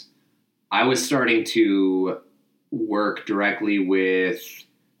was starting to work directly with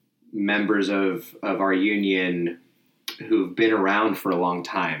members of our union who've been around for a long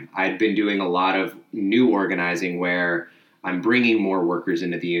time. I'd been doing a lot of new organizing where I'm bringing more workers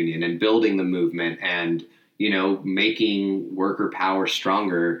into the union and building the movement and, making worker power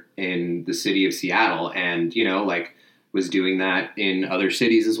stronger in the city of Seattle and, was doing that in other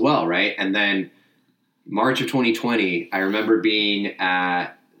cities as well, right? And then March of 2020, I remember being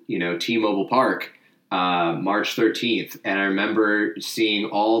at, T-Mobile Park, March 13th. And I remember seeing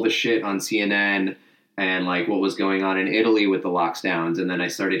all the shit on CNN and like what was going on in Italy with the lockdowns. And then I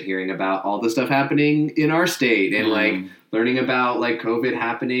started hearing about all the stuff happening in our state and like learning about like COVID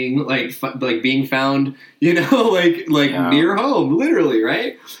happening, like being found, near home, literally.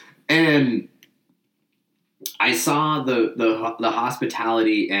 Right. And I saw the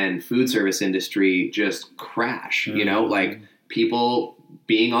hospitality and food service industry just crash, like people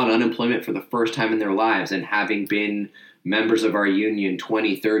being on unemployment for the first time in their lives and having been members of our union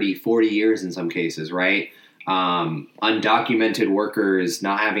 20, 30, 40 years in some cases, right? Undocumented workers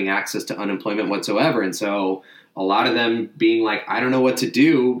not having access to unemployment whatsoever. And so a lot of them being like, I don't know what to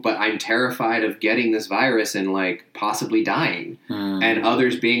do, but I'm terrified of getting this virus and like possibly dying. And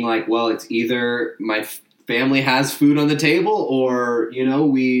others being like, well, it's either my family has food on the table or,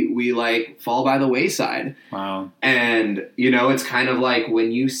 we like fall by the wayside. Wow. And, it's kind of like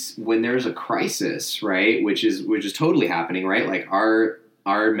when there's a crisis, right, which is totally happening, right? Like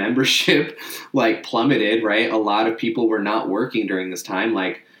our membership like plummeted, right? A lot of people were not working during this time.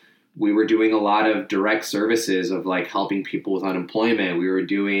 Like we were doing a lot of direct services of like helping people with unemployment. We were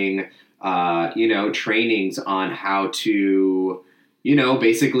doing, trainings on how to,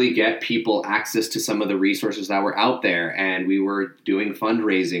 basically get people access to some of the resources that were out there. And we were doing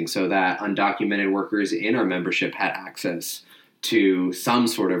fundraising so that undocumented workers in our membership had access to some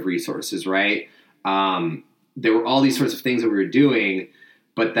sort of resources, right? There were all these sorts of things that we were doing.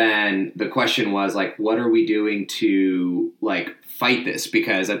 But then the question was like, what are we doing to like fight this?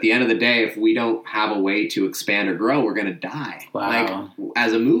 Because at the end of the day, if we don't have a way to expand or grow, we're going to die. Wow. Like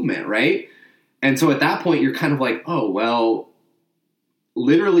as a movement, right? And so at that point, you're kind of like, oh, well,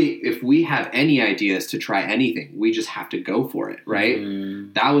 literally, if we have any ideas to try anything, we just have to go for it, right?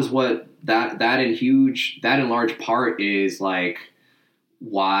 That was what that in large part is like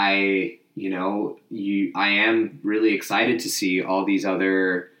why, I am really excited to see all these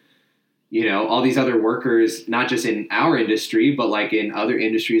other workers, not just in our industry, but like in other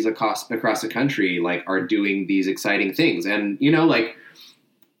industries across the country, like are doing these exciting things. And, like,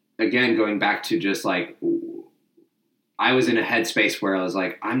 again, going back to just like, I was in a headspace where I was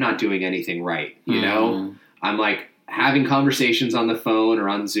like, I'm not doing anything right. I'm like having conversations on the phone or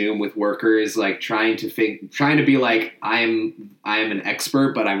on Zoom with workers, like trying to be like, I am an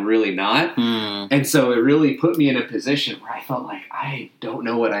expert, but I'm really not. And so it really put me in a position where I felt like I don't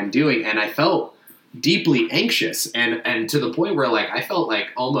know what I'm doing. And I felt deeply anxious and to the point where like, I felt like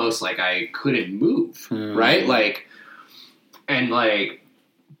almost like I couldn't move. Right. Like, and like,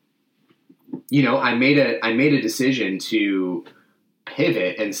 I made a decision to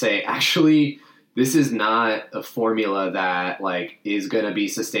pivot and say, actually, this is not a formula that like is going to be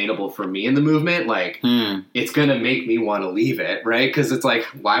sustainable for me in the movement. Like it's going to make me want to leave it. Right. Cause it's like,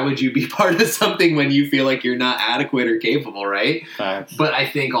 why would you be part of something when you feel like you're not adequate or capable? Right. But I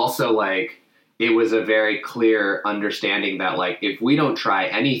think also like it was a very clear understanding that like, if we don't try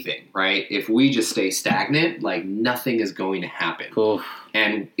anything, right, if we just stay stagnant, like nothing is going to happen. Cool.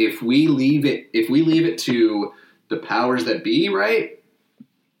 And if we leave it to the powers that be, right,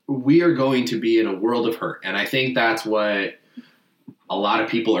 we are going to be in a world of hurt. And I think that's what a lot of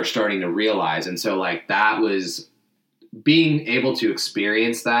people are starting to realize. And so like that was being able to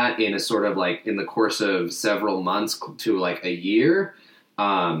experience that in a sort of like in the course of several months to like a year,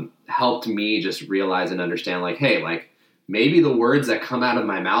 helped me just realize and understand like, hey, like maybe the words that come out of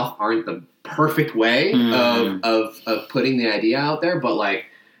my mouth aren't the perfect way of putting the idea out there, but like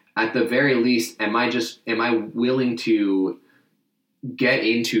at the very least, am I willing to get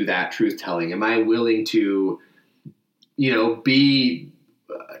into that truth telling? Am I willing to, be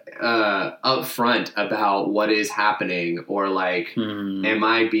upfront about what is happening, or like, am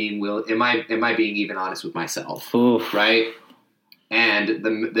I being even honest with myself? Oof. Right? And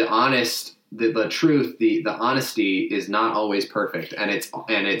the truth, the honesty is not always perfect, and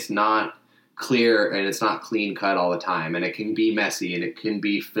it's not clear, and it's not clean cut all the time, and it can be messy, and it can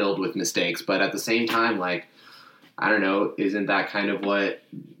be filled with mistakes. But at the same time, like, I don't know, isn't that kind of what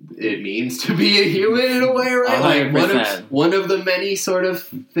it means to be a human in a way, right? 100%. Like one of the many sort of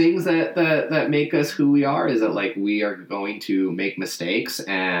things that make us who we are is that, like, we are going to make mistakes,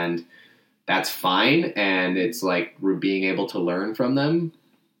 and that's fine, and it's like we're being able to learn from them.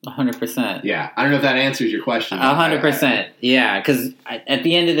 100%. Yeah, I don't know if that answers your question. 100%. Yeah, because at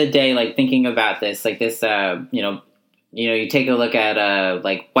the end of the day, like, thinking about this, like this, you take a look at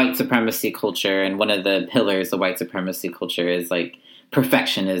like white supremacy culture, and one of the pillars of white supremacy culture is like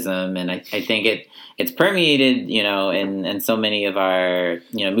perfectionism, and I think it's permeated, in so many of our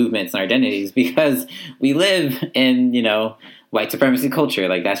movements and our identities, because we live in white supremacy culture.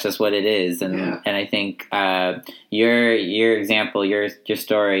 Like, that's just what it is. And and I think your example, your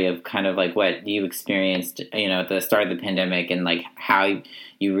story of kind of like what you experienced, at the start of the pandemic, and like how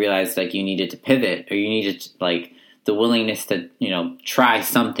you realized like you needed to pivot, or you needed like the willingness to try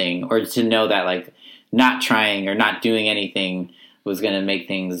something, or to know that like not trying or not doing anything was going to make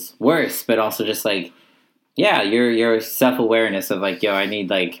things worse, but also just like, your self-awareness of like, I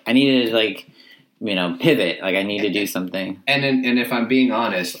needed to like, pivot. Like, I need to do something. And if I'm being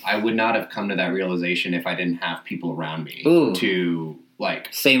honest, I would not have come to that realization if I didn't have people around me to like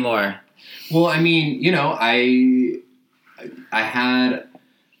say more. Well, I mean, I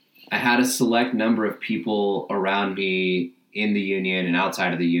had a select number of people around me in the union and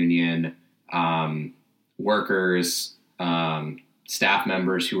outside of the union, workers, staff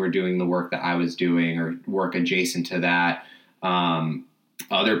members who were doing the work that I was doing, or work adjacent to that,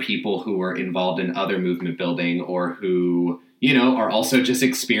 other people who were involved in other movement building, or who, are also just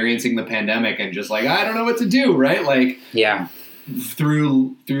experiencing the pandemic and just like, I don't know what to do, right? Like,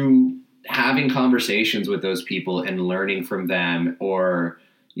 through having conversations with those people and learning from them, or,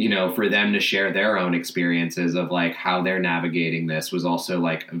 for them to share their own experiences of like how they're navigating this, was also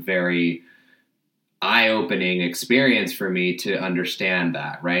like a very eye-opening experience for me to understand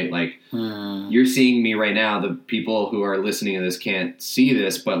that, right? Like, you're seeing me right now. The people who are listening to this can't see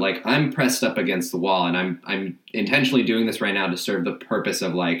this, but like, I'm pressed up against the wall, and I'm intentionally doing this right now to serve the purpose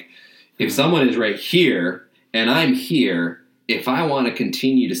of like, if someone is right here and I'm here, if I want to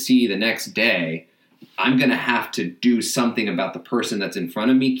continue to see the next day, I'm going to have to do something about the person that's in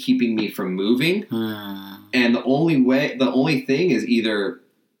front of me, keeping me from moving. And the only thing is either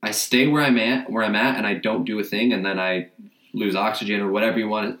I stay where I'm at and I don't do a thing, and then I lose oxygen, or whatever you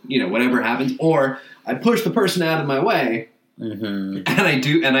want, whatever happens, or I push the person out of my way, and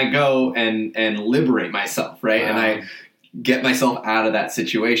I go and liberate myself, right? Wow. And I get myself out of that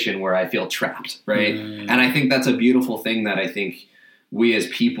situation where I feel trapped, right? And I think that's a beautiful thing that I think we as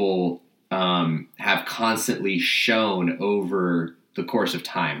people have constantly shown over the course of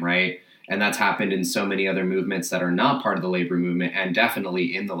time, right? And that's happened in so many other movements that are not part of the labor movement, and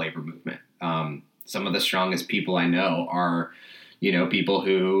definitely in the labor movement. Some of the strongest people I know are, people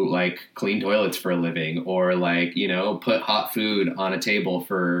who like clean toilets for a living, or like, put hot food on a table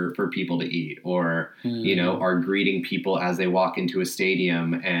for people to eat, or, are greeting people as they walk into a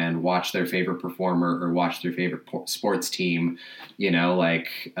stadium and watch their favorite performer or watch their favorite sports team, do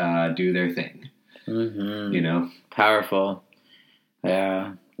their thing, Powerful.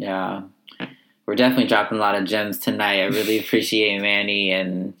 Yeah. We're definitely dropping a lot of gems tonight. I really appreciate Manny,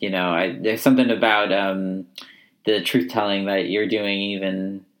 and there's something about the truth telling that you're doing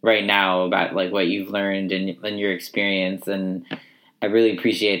even right now about like what you've learned in your experience, and I really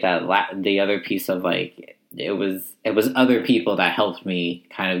appreciate that. The other piece of like it was other people that helped me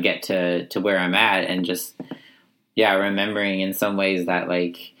kind of get to where I'm at, and just remembering in some ways that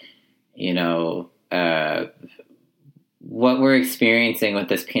like what we're experiencing with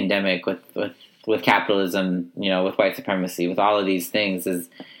this pandemic, with capitalism, with white supremacy, with all of these things, is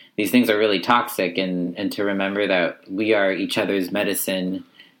these things are really toxic, and to remember that we are each other's medicine,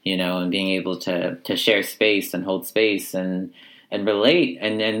 and being able to share space and hold space and relate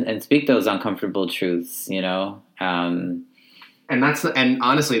and speak those uncomfortable truths, And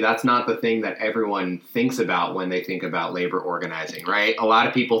honestly, that's not the thing that everyone thinks about when they think about labor organizing, right? A lot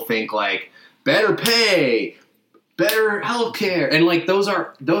of people think like better pay, better healthcare, and like those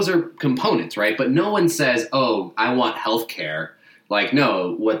are components, right? But no one says, "Oh, I want healthcare." Like,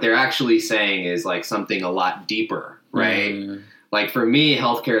 no, what they're actually saying is like something a lot deeper, right? Like for me,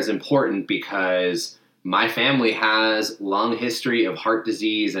 healthcare is important because my family has long history of heart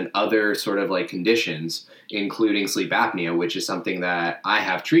disease and other sort of like conditions, including sleep apnea, which is something that I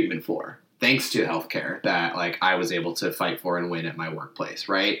have treatment for, thanks to healthcare that like I was able to fight for and win at my workplace,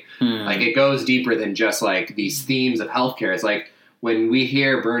 right? Like it goes deeper than just like these themes of healthcare. It's like when we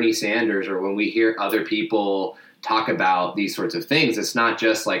hear Bernie Sanders or when we hear other people talk about these sorts of things, it's not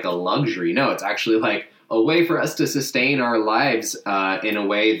just like a luxury. No, it's actually like a way for us to sustain our lives in a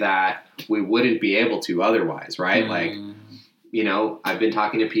way that we wouldn't be able to otherwise, right? Like, you know, I've been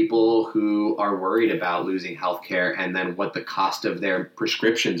talking to people who are worried about losing healthcare and then what the cost of their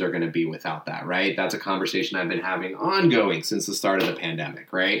prescriptions are going to be without that, right? That's a conversation I've been having ongoing since the start of the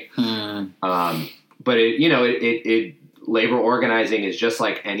pandemic, right? But it labor organizing is just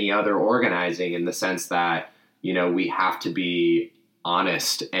like any other organizing in the sense that, you know, we have to be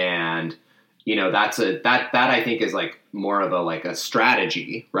honest, and you know, that I think is like more of a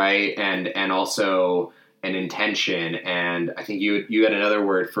strategy, right? And also an intention. And I think you had another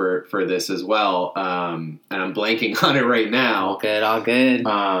word for this as well. And I'm blanking on it right now. All good.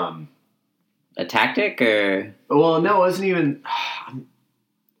 A tactic or? Well, no, it wasn't even.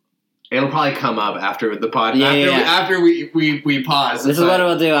 It'll probably come up after the pod. After we pause. This is what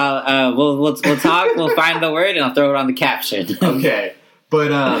we'll do. We'll talk. We'll find the word and I'll throw it on the caption. Okay,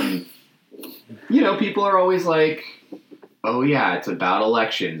 but you know, people are always like, oh yeah, it's about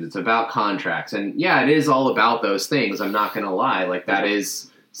elections, it's about contracts. And yeah, it is all about those things. I'm not going to lie. Like that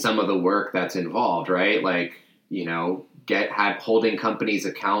is some of the work that's involved, right? Like, you know, holding companies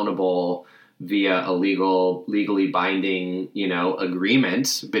accountable via a legally binding, you know,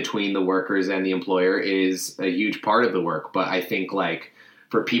 agreement between the workers and the employer is a huge part of the work. But I think like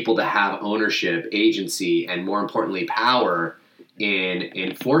for people to have ownership, agency, and more importantly, power in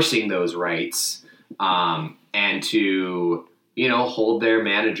enforcing those rights, and to, you know, hold their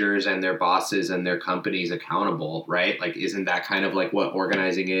managers and their bosses and their companies accountable, right? Like, isn't that kind of like what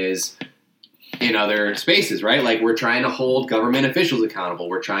organizing is in other spaces, right? Like we're trying to hold government officials accountable.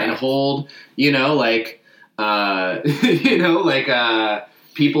 We're trying to hold, you know, like,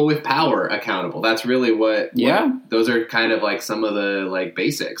 people with power accountable. That's really what those are kind of like some of the like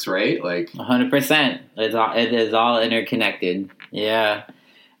basics, right? Like 100%. It is all interconnected. Yeah.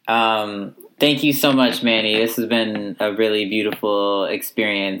 Thank you so much, Manny. This has been a really beautiful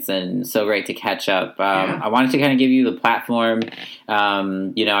experience and so great to catch up. I wanted to kind of give you the platform.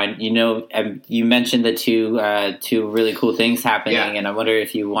 You mentioned the two really cool things happening, and I wonder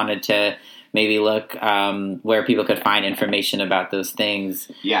if you wanted to maybe look where people could find information about those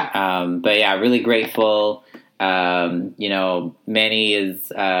things. Really grateful. Manny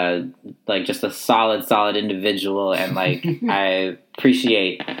is like just a solid individual, and like I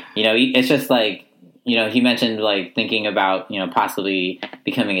appreciate, it's just like, he mentioned like thinking about, possibly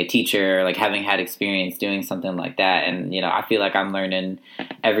becoming a teacher, like having had experience doing something like that. And, I feel like I'm learning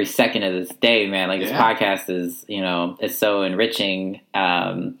every second of this day, man. Like this podcast is, it's so enriching.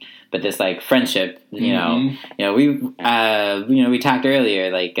 But this like friendship, we talked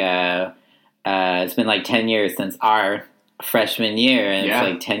earlier, like, it's been like 10 years since our freshman year, and it's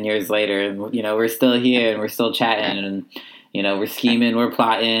like 10 years later, and we're still here and we're still chatting, and we're scheming, we're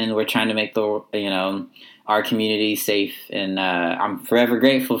plotting, we're trying to make our community safe, and I'm forever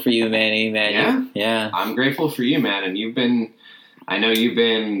grateful for you, Manny, man. I'm grateful for you, man. And I know you've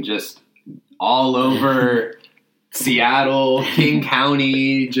been just all over Seattle, King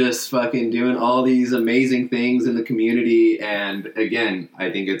County, just fucking doing all these amazing things in the community. And again, I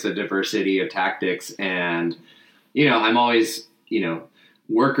think it's a diversity of tactics. And, I'm always,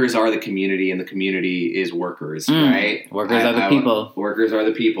 workers are the community and the community is workers, right? Workers are the people. Workers are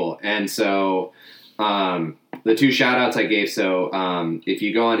the people. And so the two shout outs I gave. So if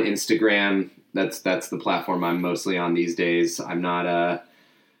you go on Instagram, that's the platform I'm mostly on these days. I'm not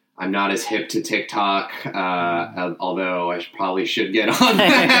as hip to TikTok, although I probably should get on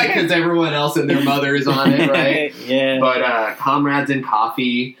that because everyone else and their mother is on it, right? But Comrades in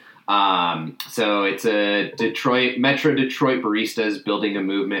Coffee. So it's a Metro Detroit baristas building a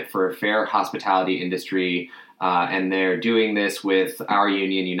movement for a fair hospitality industry. And they're doing this with our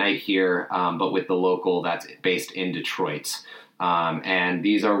union, Unite Here, but with the local that's based in Detroit. And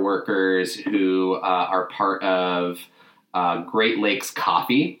these are workers who are part of Great Lakes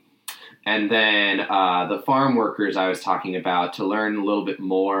Coffee. And then the farm workers I was talking about, to learn a little bit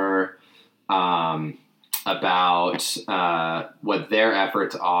more about what their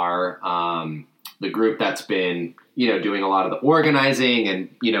efforts are. The group that's been, doing a lot of the organizing and,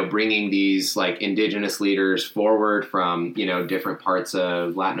 bringing these like indigenous leaders forward from, different parts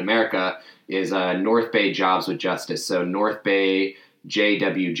of Latin America is North Bay Jobs with Justice. So North Bay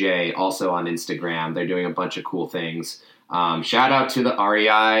JWJ, also on Instagram. They're doing a bunch of cool things. Shout out to the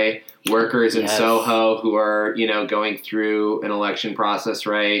REI workers in Soho who are, going through an election process,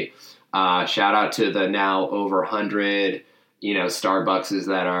 right? Shout out to the now over 100, Starbuckses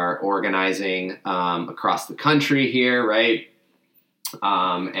that are organizing across the country here, right?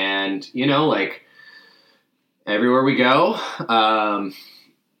 And, everywhere we go,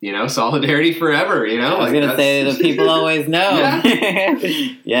 solidarity forever, I was going to say the people always know.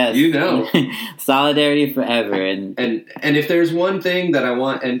 Yes. Solidarity forever. And if there's one thing that I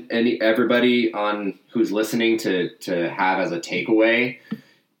want and everybody on who's listening to have as a takeaway,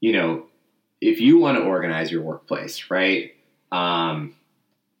 if you want to organize your workplace, right?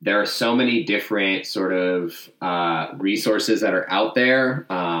 There are so many different sort of resources that are out there.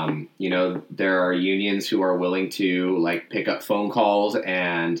 There are unions who are willing to pick up phone calls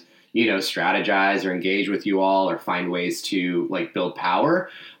and, strategize or engage with you all or find ways to build power.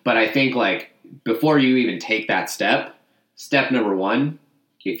 But I think before you even take that step number one,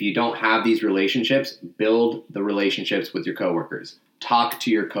 if you don't have these relationships, build the relationships with your coworkers. Talk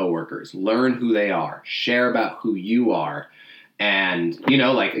to your coworkers. Learn who they are. Share about who you are. And,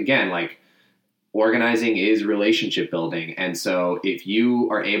 organizing is relationship building. And so if you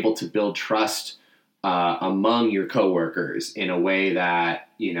are able to build trust among your coworkers in a way that,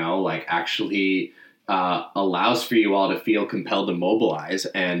 actually allows for you all to feel compelled to mobilize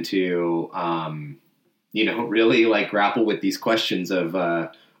and to, really grapple with these questions of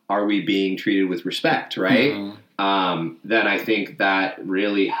are we being treated with respect, right? Mm-hmm. Then I think that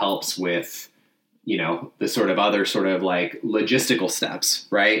really helps with the sort of other sort of logistical steps,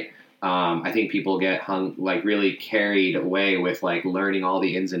 right? I think people get really carried away with learning all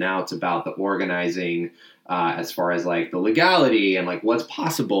the ins and outs about the organizing as far as the legality and what's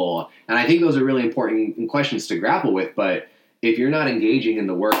possible. And I think those are really important questions to grapple with. But if you're not engaging in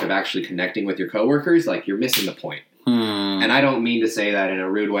the work of actually connecting with your coworkers, you're missing the point. And I don't mean to say that in a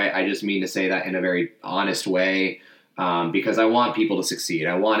rude way. I just mean to say that in a very honest way. Because I want people to succeed.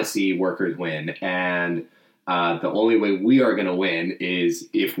 I want to see workers win. And the only way we are going to win is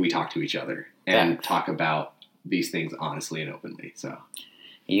if we talk to each other and talk about these things honestly and openly. So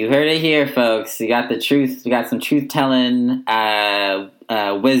you heard it here, folks. You got the truth. You got some truth-telling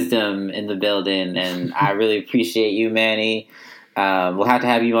wisdom in the building. And I really appreciate you, Manny. We'll have to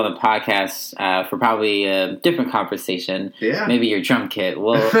have you on the podcast for probably a different conversation. Yeah. Maybe your drum kit.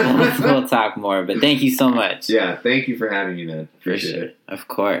 We'll talk more. But thank you so much. Yeah, thank you for having me, man. Appreciate it. Of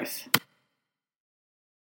course.